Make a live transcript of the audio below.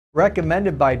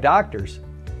Recommended by doctors,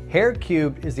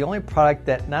 HairCubed is the only product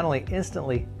that not only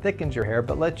instantly thickens your hair,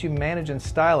 but lets you manage and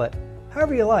style it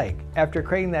however you like after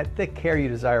creating that thick hair you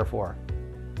desire for.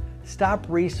 Stop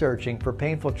researching for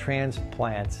painful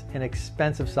transplants and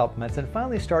expensive supplements and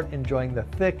finally start enjoying the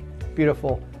thick,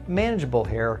 beautiful, manageable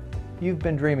hair you've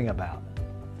been dreaming about.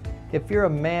 If you're a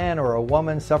man or a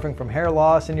woman suffering from hair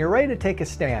loss and you're ready to take a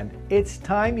stand, it's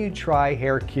time you try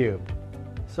HairCubed.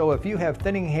 So if you have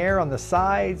thinning hair on the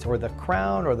sides or the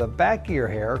crown or the back of your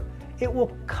hair, it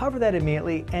will cover that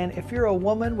immediately. And if you're a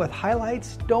woman with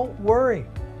highlights, don't worry.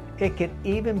 It can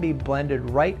even be blended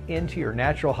right into your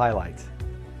natural highlights.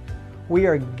 We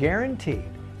are guaranteed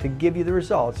to give you the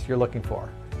results you're looking for.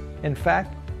 In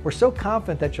fact, we're so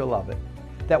confident that you'll love it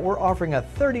that we're offering a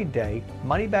 30-day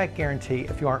money-back guarantee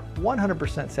if you aren't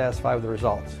 100% satisfied with the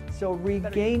results. So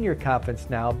regain your confidence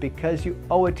now because you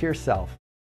owe it to yourself.